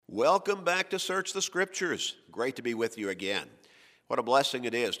Welcome back to Search the Scriptures. Great to be with you again. What a blessing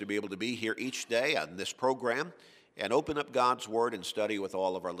it is to be able to be here each day on this program and open up God's Word and study with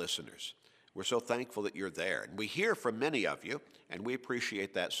all of our listeners. We're so thankful that you're there. And we hear from many of you, and we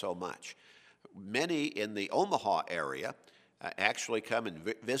appreciate that so much. Many in the Omaha area actually come and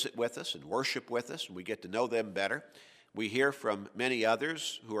visit with us and worship with us, and we get to know them better. We hear from many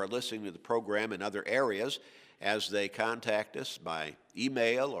others who are listening to the program in other areas as they contact us by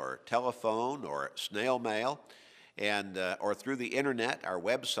email or telephone or snail mail and or through the internet, our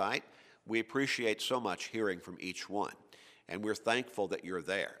website. We appreciate so much hearing from each one, and we're thankful that you're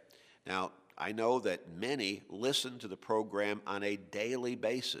there. Now, I know that many listen to the program on a daily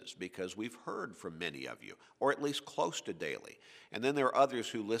basis because we've heard from many of you, or at least close to daily. And then there are others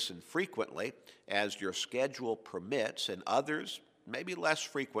who listen frequently as your schedule permits, and others maybe less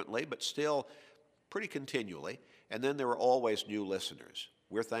frequently, but still pretty continually. And then there are always new listeners.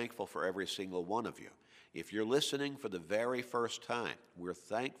 We're thankful for every single one of you. If you're listening for the very first time, we're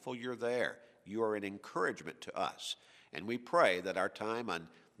thankful you're there. You are an encouragement to us. And we pray that our time on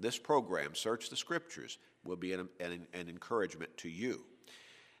this program, Search the Scriptures, will be an encouragement to you.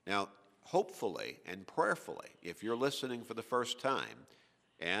 Now, hopefully and prayerfully, if you're listening for the first time,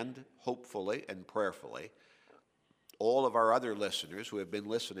 and hopefully and prayerfully, all of our other listeners who have been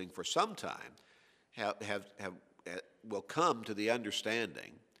listening for some time will come to the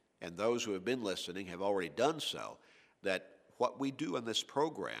understanding, and those who have been listening have already done so, that what we do in this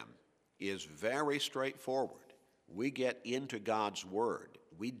program is very straightforward. We get into God's Word.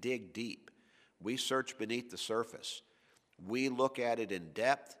 We dig deep. We search beneath the surface. We look at it in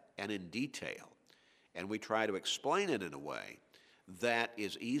depth and in detail, and we try to explain it in a way that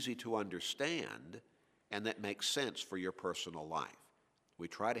is easy to understand and that makes sense for your personal life. We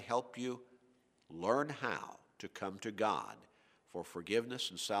try to help you learn how to come to God for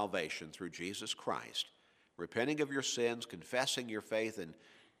forgiveness and salvation through Jesus Christ, repenting of your sins, confessing your faith in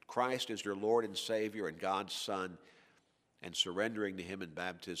Christ as your Lord and Savior and God's Son, and surrendering to Him in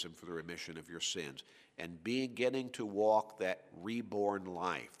baptism for the remission of your sins, and beginning to walk that reborn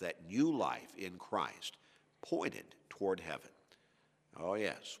life, that new life in Christ, pointed toward heaven. Oh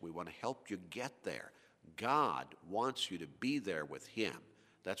yes, we want to help you get there. God wants you to be there with Him.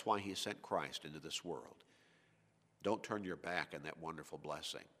 That's why He sent Christ into this world. Don't turn your back on that wonderful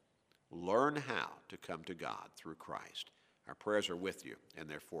blessing. Learn how to come to God through Christ. Our prayers are with you, and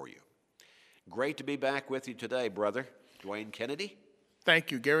they're for you. Great to be back with you today, brother. Dwayne Kennedy.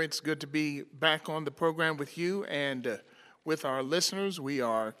 Thank you, Gary. It's good to be back on the program with you and with our listeners. We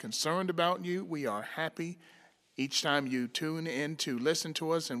are concerned about you. We are happy each time you tune in to listen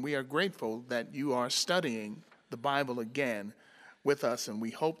to us, and we are grateful that you are studying the Bible again with us, and we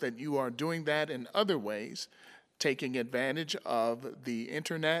hope that you are doing that in other ways, taking advantage of the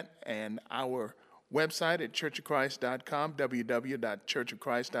internet and our website at churchofchrist.com,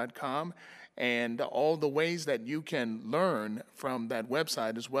 www.churchofchrist.com, and all the ways that you can learn from that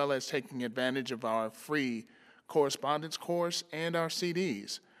website, as well as taking advantage of our free correspondence course and our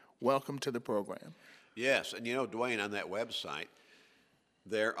CDs. Welcome to the program. Yes, and you know, Dwayne, on that website,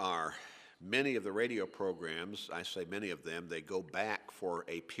 there are many of the radio programs. I say many of them, they go back for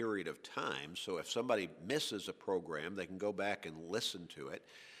a period of time. So if somebody misses a program, they can go back and listen to it.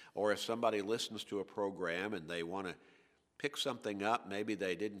 Or if somebody listens to a program and they want to pick something up, maybe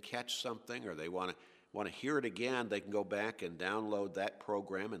they didn't catch something, or they want to hear it again, they can go back and download that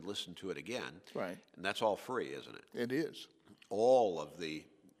program and listen to it again. Right. And that's all free, isn't it? It is. All of the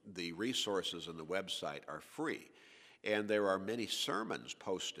resources on the website are free. And there are many sermons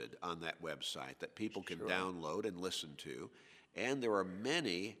posted on that website that people can download and listen to. And there are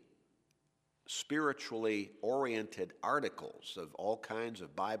many spiritually oriented articles of all kinds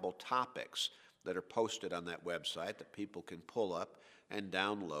of Bible topics that are posted on that website that people can pull up and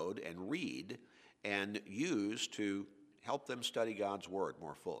download and read and use to help them study God's Word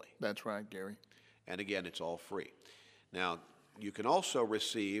more fully. That's right, Gary. And again, it's all free. Now, you can also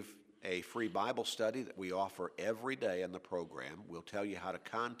receive a free Bible study that we offer every day in the program. We'll tell you how to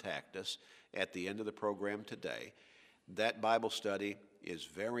contact us at the end of the program today. That Bible study is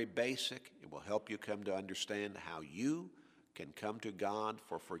very basic. It will help you come to understand how you can come to God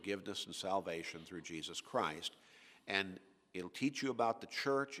for forgiveness and salvation through Jesus Christ. And it'll teach you about the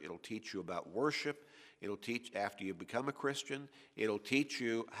church. It'll teach you about worship. It'll teach, after you become a Christian, it'll teach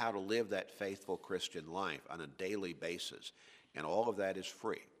you how to live that faithful Christian life on a daily basis. And all of that is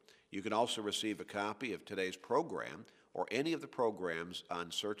free. You can also receive a copy of today's program or any of the programs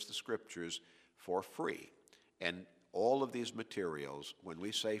on Search the Scriptures for free. And all of these materials, when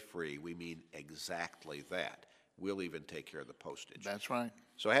we say free, we mean exactly that. We'll even take care of the postage. That's right.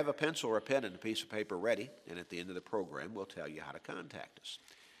 So have a pencil or a pen and a piece of paper ready, and at the end of the program, we'll tell you how to contact us.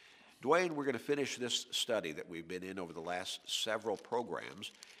 Dwayne, we're going to finish this study that we've been in over the last several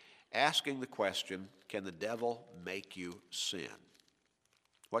programs, asking the question, can the devil make you sin?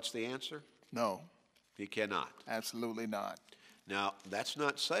 What's the answer? No, He cannot. absolutely not. Now, that's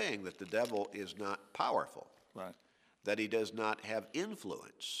not saying that the devil is not powerful, Right. that he does not have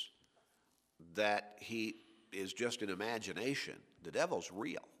influence, that he is just an imagination. The devil's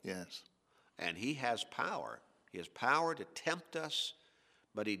real, Yes. and he has power. He has power to tempt us,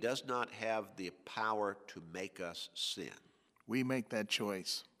 but he does not have the power to make us sin. We make that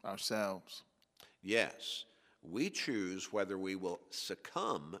choice ourselves. Yes, we choose whether we will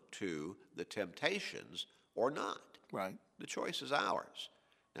succumb to the temptations or not. Right. The choice is ours.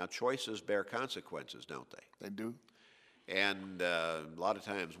 Now, choices bear consequences, don't they? They do. And a lot of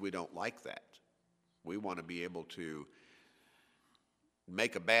times we don't like that. We want to be able to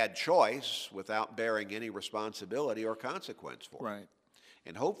make a bad choice without bearing any responsibility or consequence for it. Right.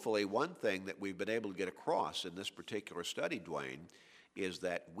 And hopefully one thing that we've been able to get across in this particular study, Dwayne, is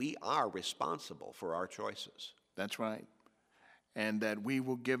that we are responsible for our choices. That's right. And that we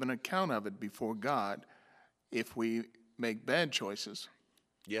will give an account of it before God if we make bad choices.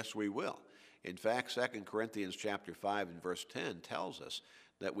 Yes, we will. In fact, 2 Corinthians chapter 5 and verse 10 tells us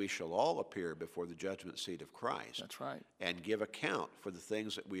that we shall all appear before the judgment seat of Christ. That's right. And give account for the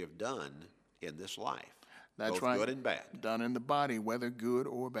things that we have done in this life. That's both right. good and bad. Done in the body, whether good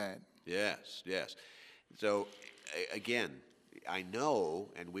or bad. Yes, yes. So, again, I know,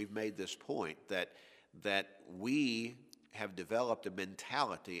 and we've made this point, that we have developed a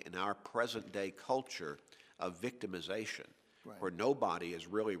mentality in our present-day culture of victimization, Right. where nobody is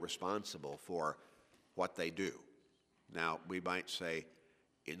really responsible for what they do. Now, we might say,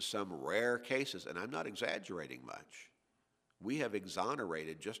 in some rare cases, and I'm not exaggerating much, we have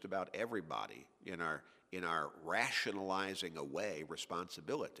exonerated just about everybody in our rationalizing away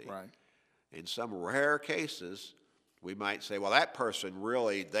responsibility. Right. In some rare cases, we might say, well, that person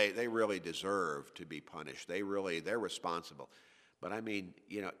really, they really deserve to be punished. They're responsible. But I mean,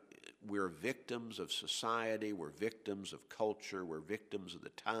 we're victims of society, we're victims of culture, we're victims of the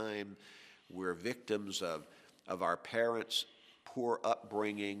time, we're victims of our parents' poor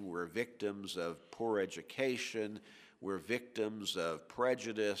upbringing, we're victims of poor education, we're victims of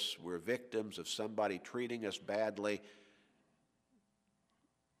prejudice, we're victims of somebody treating us badly.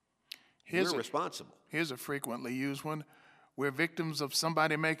 We're responsible. Here's a frequently used one. We're victims of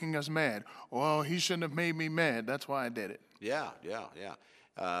somebody making us mad. Oh, he shouldn't have made me mad. That's why I did it. Yeah.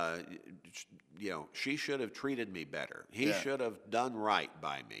 She should have treated me better. He should have done right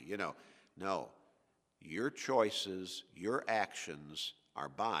by me. No. Your choices, your actions are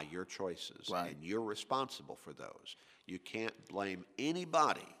by your choices, Right. and you're responsible for those. You can't blame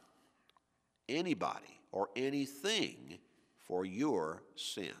anybody, or anything for your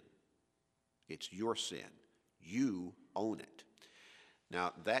sin. It's your sin. You own it.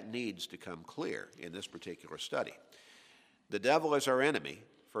 Now, that needs to come clear in this particular study. The devil is our enemy.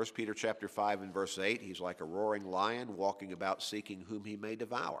 1 Peter chapter 5 and verse 8, he's like a roaring lion walking about seeking whom he may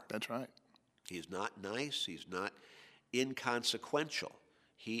devour. That's right. He's not nice. He's not inconsequential.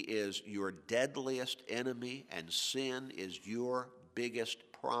 He is your deadliest enemy, and sin is your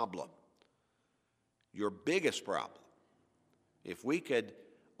biggest problem. Your biggest problem. If we could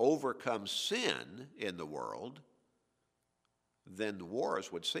overcome sin in the world, then the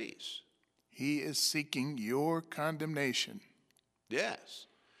wars would cease. He is seeking your condemnation. Yes.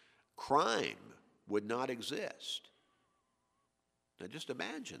 Crime would not exist. Now just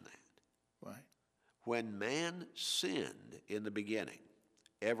imagine that. Right. When man sinned in the beginning,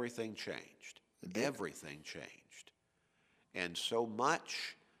 everything changed. Everything changed. And so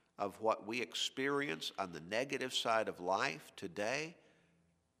much of what we experience on the negative side of life today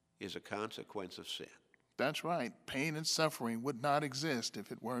is a consequence of sin. That's right. Pain and suffering would not exist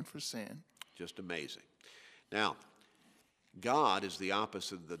if it weren't for sin. Just amazing. Now, God is the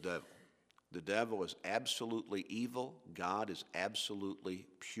opposite of the devil. The devil is absolutely evil. God is absolutely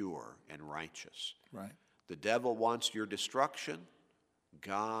pure and righteous. Right. The devil wants your destruction.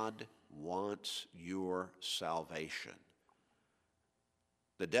 God wants your salvation.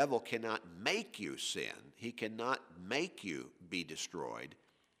 The devil cannot make you sin. He cannot make you be destroyed.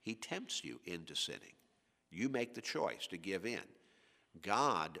 He tempts you into sinning. You make the choice to give in.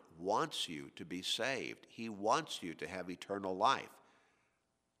 God wants you to be saved. He wants you to have eternal life.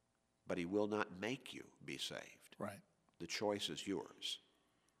 But he will not make you be saved. Right. The choice is yours.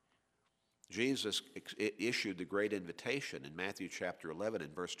 Jesus issued the great invitation in Matthew chapter 11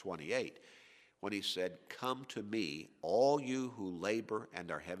 and verse 28 when he said, "Come to me, all you who labor and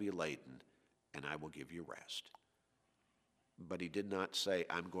are heavy laden, and I will give you rest." But he did not say,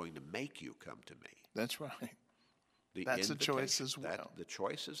 "I'm going to make you come to me." That's right. The That's a choice invitation, as well. the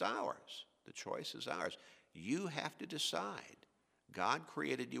choice is ours. The choice is ours. You have to decide. God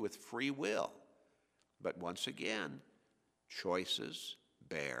created you with free will. But once again, choices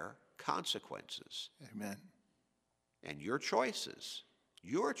bear consequences. Amen. And your choices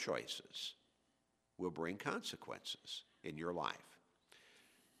will bring consequences in your life.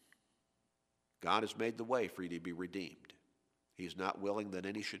 God has made the way for you to be redeemed. He's not willing that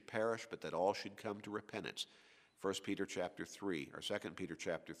any should perish, but that all should come to repentance. 1 Peter chapter 3, or 2 Peter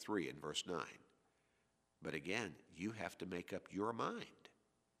chapter 3 and verse 9. But again, you have to make up your mind.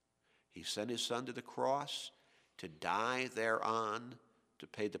 He sent his son to the cross to die thereon, to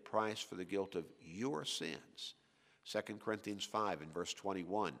pay the price for the guilt of your sins. 2 Corinthians 5 and verse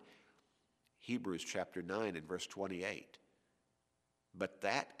 21. Hebrews chapter 9 and verse 28. But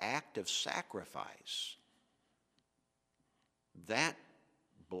that act of sacrifice, that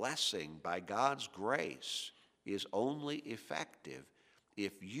blessing by God's grace, is only effective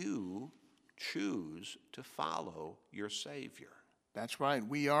if you choose to follow your Savior. That's right.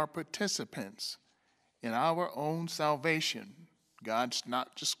 We are participants in our own salvation. God's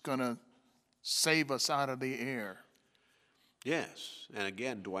not just going to save us out of the air. Yes, and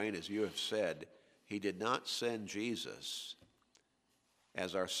again, Dwayne, as you have said, he did not send Jesus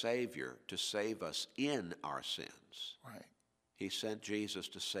as our Savior to save us in our sins. Right. He sent Jesus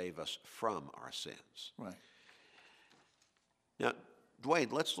to save us from our sins. Right. Now,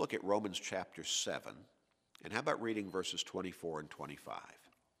 Dwayne, let's look at Romans chapter 7, and how about reading verses 24 and 25?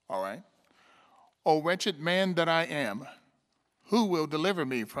 All right. O wretched man that I am, who will deliver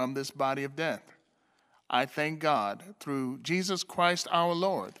me from this body of death? I thank God through Jesus Christ our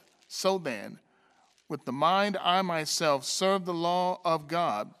Lord. So then, with the mind I myself serve the law of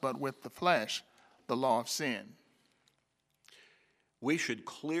God, but with the flesh, the law of sin. We should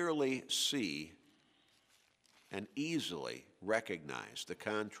clearly see and easily recognize the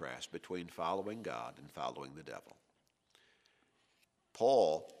contrast between following God and following the devil.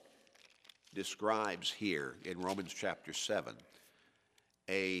 Paul describes here in Romans chapter 7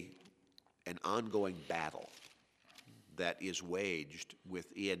 an ongoing battle that is waged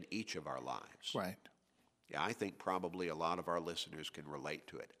within each of our lives. Right. Yeah, I think probably a lot of our listeners can relate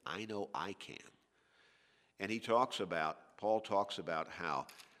to it. I know I can. And Paul talks about how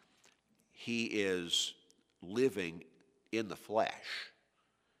he is living in the flesh,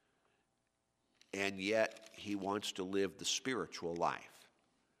 and yet he wants to live the spiritual life.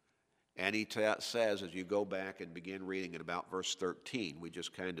 And he says, as you go back and begin reading at about verse 13, we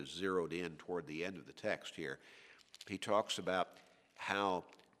just kind of zeroed in toward the end of the text here, he talks about how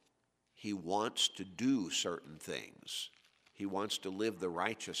he wants to do certain things. He wants to live the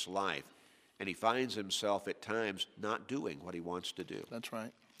righteous life, and he finds himself at times not doing what he wants to do. That's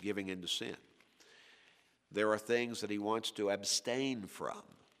right. Giving into sin. There are things that he wants to abstain from,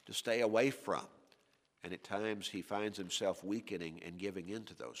 to stay away from. And at times he finds himself weakening and giving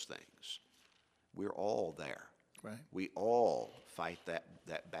into those things. We're all there. Right. We all fight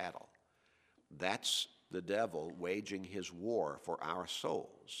that battle. That's the devil waging his war for our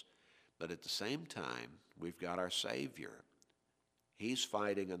souls. But at the same time, we've got our Savior. He's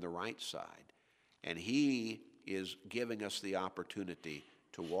fighting on the right side. And he is giving us the opportunity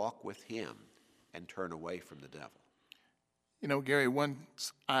to walk with him and turn away from the devil. You know, Gary,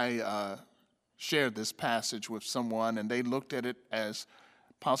 once I shared this passage with someone, and they looked at it as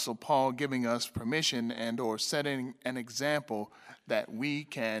Apostle Paul giving us permission and or setting an example that we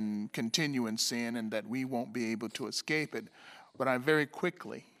can continue in sin and that we won't be able to escape it. But I very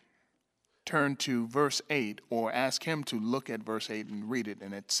quickly turned to verse 8, or ask him to look at verse 8 and read it.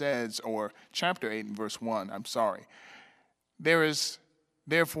 And it says, or chapter 8 and verse 1, I'm sorry. There is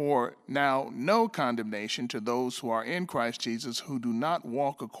therefore now no condemnation to those who are in Christ Jesus, who do not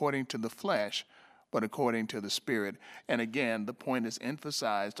walk according to the flesh, but according to the Spirit. And again, the point is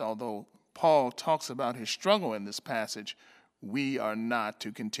emphasized, although Paul talks about his struggle in this passage, we are not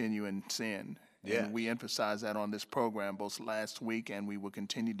to continue in sin. Yes. And we emphasize that on this program both last week, and we will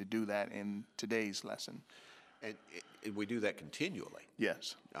continue to do that in today's lesson. And we do that continually.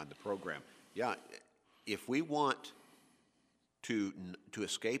 Yes. On the program. Yeah, if we want to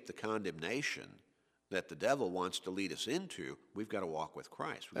escape the condemnation that the devil wants to lead us into, we've got to walk with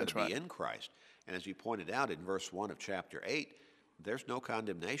Christ. We've got to be in Christ. And as you pointed out in verse 1 of chapter 8, there's no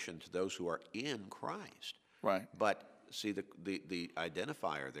condemnation to those who are in Christ. Right. But see, the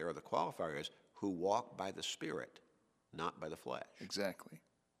identifier there, or the qualifier is who walk by the Spirit, not by the flesh. Exactly.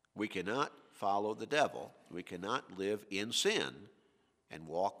 We cannot follow the devil. We cannot live in sin and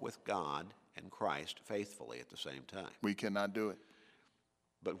walk with God and Christ faithfully at the same time. We cannot do it.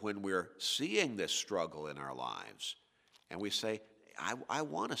 But when we're seeing this struggle in our lives and we say, I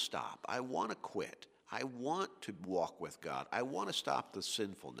want to stop, I want to quit, I want to walk with God, I want to stop the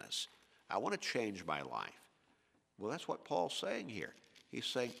sinfulness, I want to change my life. Well, that's what Paul's saying here. He's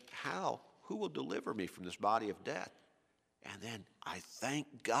saying, how? Who will deliver me from this body of death? And then I thank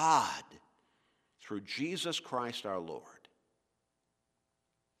God through Jesus Christ our Lord.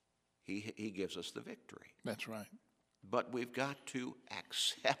 He gives us the victory. That's right. But we've got to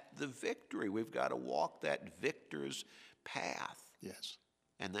accept the victory. We've got to walk that victor's path. Yes.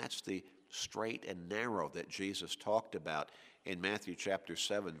 And that's the straight and narrow that Jesus talked about in Matthew chapter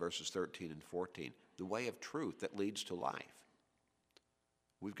 7, verses 13 and 14. The way of truth that leads to life.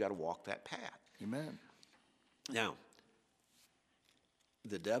 We've got to walk that path. Amen. Now,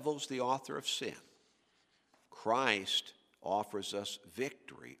 the devil's the author of sin. Christ offers us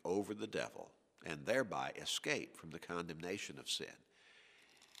victory over the devil and thereby escape from the condemnation of sin.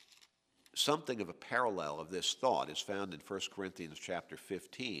 Something of a parallel of this thought is found in 1 Corinthians chapter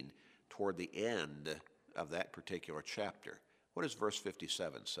 15 toward the end of that particular chapter. What does verse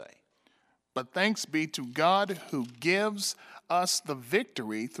 57 say? But thanks be to God who gives us the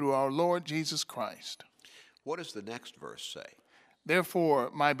victory through our Lord Jesus Christ. What does the next verse say?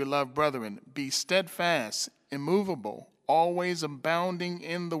 Therefore, my beloved brethren, be steadfast, immovable, always abounding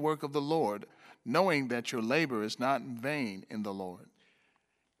in the work of the Lord, knowing that your labor is not in vain in the Lord.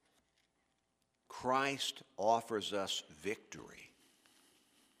 Christ offers us victory.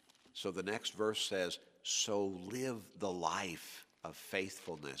 So the next verse says, so live the life of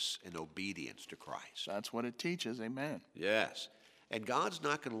faithfulness and obedience to Christ. That's what it teaches. Amen. Yes. And God's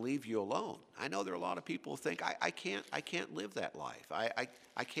not going to leave you alone. I know there are a lot of people who think, I can't live that life.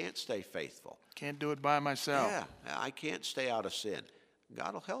 I can't stay faithful. Can't do it by myself. Yeah, I can't stay out of sin.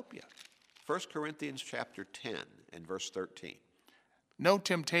 God will help you. 1 Corinthians chapter 10 and verse 13. No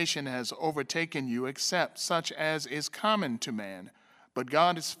temptation has overtaken you except such as is common to man, but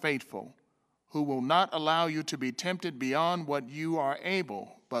God is faithful, who will not allow you to be tempted beyond what you are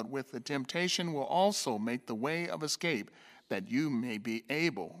able, but with the temptation will also make the way of escape, that you may be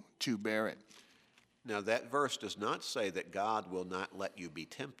able to bear it. Now that verse does not say that God will not let you be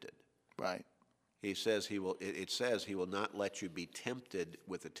tempted. Right. He says it says he will not let you be tempted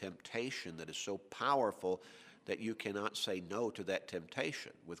with a temptation that is so powerful that you cannot say no to that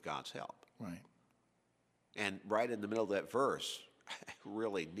temptation with God's help. Right. And right in the middle of that verse,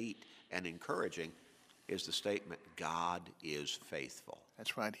 really neat and encouraging, is the statement, God is faithful.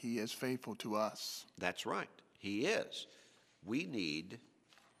 That's right. He is faithful to us. That's right. He is. We need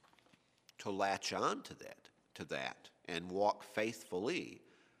to latch on to that and walk faithfully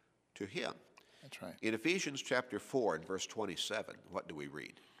to him. That's right. In Ephesians chapter 4 and verse 27, what do we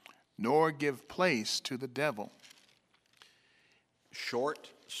read? Nor give place to the devil. Short,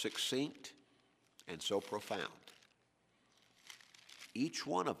 succinct, and so profound. Each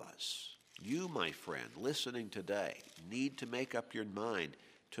one of us, you, my friend, listening today, need to make up your mind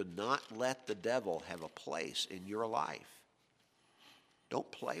to not let the devil have a place in your life.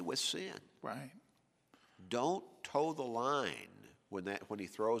 Don't play with sin. Right. Don't toe the line when he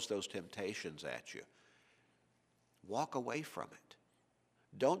throws those temptations at you. Walk away from it.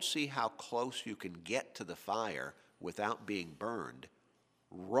 Don't see how close you can get to the fire without being burned.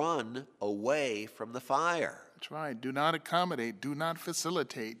 Run away from the fire. That's right. Do not accommodate. Do not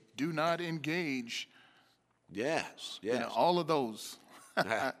facilitate. Do not engage. Yes, You yes. know, all of those.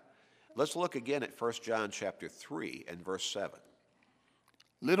 Let's look again at 1 John chapter 3 and verse 7.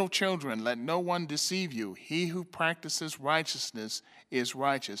 Little children, let no one deceive you. He who practices righteousness is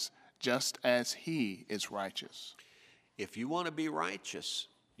righteous, just as he is righteous. If you want to be righteous,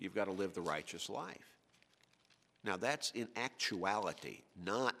 you've got to live the righteous life. Now that's in actuality,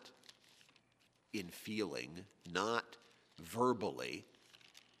 not in feeling, not verbally.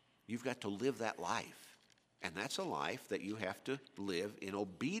 You've got to live that life. And that's a life that you have to live in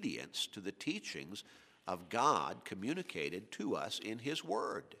obedience to the teachings of God communicated to us in his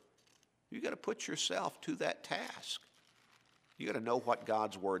word. You've got to put yourself to that task. You've got to know what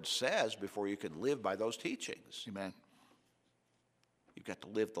God's word says before you can live by those teachings. Amen. You've got to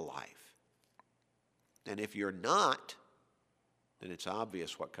live the life. And if you're not, then it's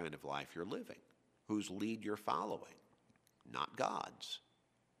obvious what kind of life you're living, whose lead you're following, not God's,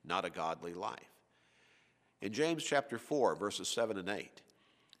 not a godly life. In James chapter 4, verses 7 and 8,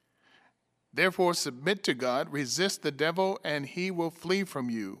 Therefore submit to God, resist the devil, and he will flee from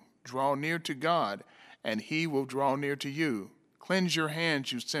you. Draw near to God, and he will draw near to you. Cleanse your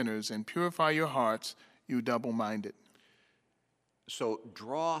hands, you sinners, and purify your hearts, you double-minded. So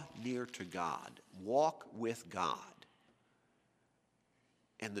draw near to God. Walk with God.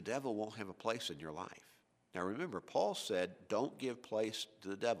 And the devil won't have a place in your life. Now remember, Paul said, don't give place to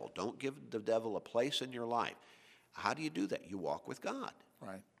the devil. Don't give the devil a place in your life. How do you do that? You walk with God.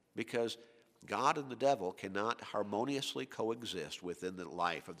 Right. Because God and the devil cannot harmoniously coexist within the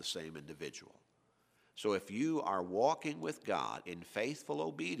life of the same individual. So if you are walking with God in faithful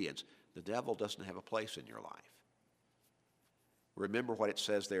obedience, the devil doesn't have a place in your life. Remember what it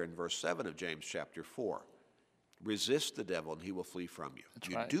says there in verse 7 of James chapter 4. Resist the devil and he will flee from you. That's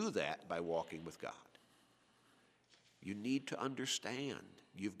you right. do that by walking with God. You need to understand.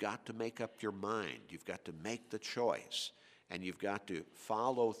 You've got to make up your mind. You've got to make the choice. And you've got to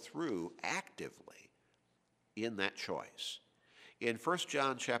follow through actively in that choice. In 1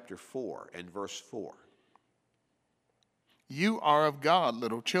 John chapter 4 and verse 4. You are of God,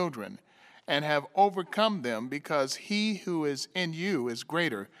 little children, and have overcome them, because he who is in you is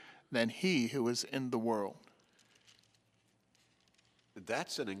greater than he who is in the world.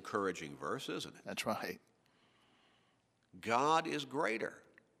 That's an encouraging verse, isn't it? That's right. God is greater.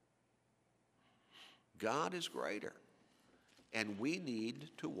 God is greater. And we need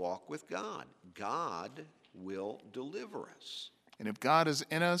to walk with God. God will deliver us. And if God is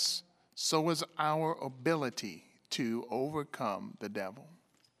in us, so is our ability to overcome the devil.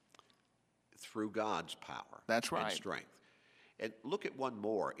 Through God's power. That's right. And strength. And look at one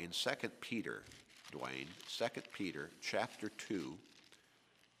more in 2 Peter, Dwayne. 2 Peter chapter 2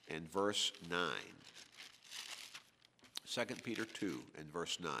 and verse 9. 2 Peter 2 and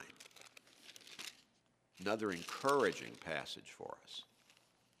verse 9. Another encouraging passage for us.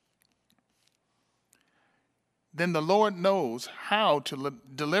 Then the Lord knows how to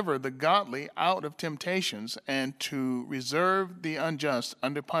deliver the godly out of temptations and to reserve the unjust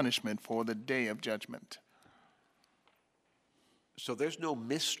under punishment for the day of judgment. So there's no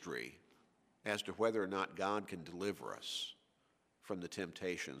mystery as to whether or not God can deliver us from the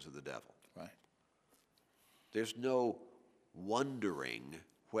temptations of the devil. Right. There's no wondering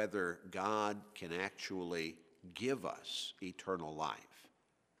whether God can actually give us eternal life.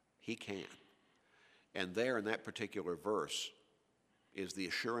 He can. And there in that particular verse is the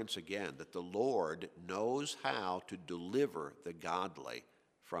assurance again that the Lord knows how to deliver the godly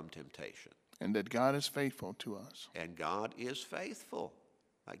from temptation. And that God is faithful to us. And God is faithful.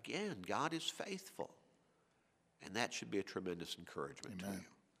 Again, God is faithful. And that should be a tremendous encouragement to you.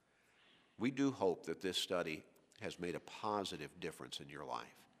 We do hope that this study has made a positive difference in your life.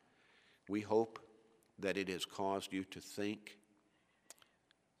 We hope that it has caused you to think,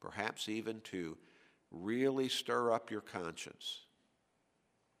 perhaps even to really stir up your conscience.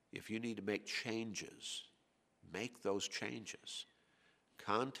 If you need to make changes, make those changes.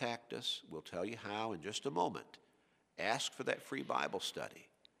 Contact us. We'll tell you how in just a moment. Ask for that free Bible study,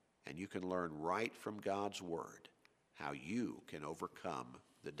 and you can learn right from God's Word how you can overcome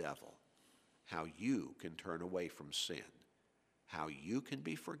the devil, how you can turn away from sin, how you can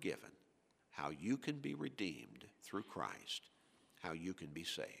be forgiven, how you can be redeemed through Christ, how you can be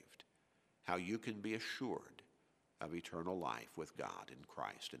saved, how you can be assured of eternal life with God in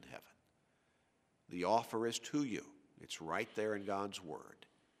Christ in heaven. The offer is to you. It's right there in God's Word.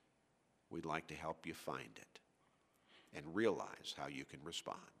 We'd like to help you find it and realize how you can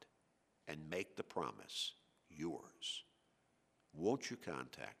respond and make the promise yours. Won't you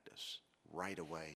contact us right away?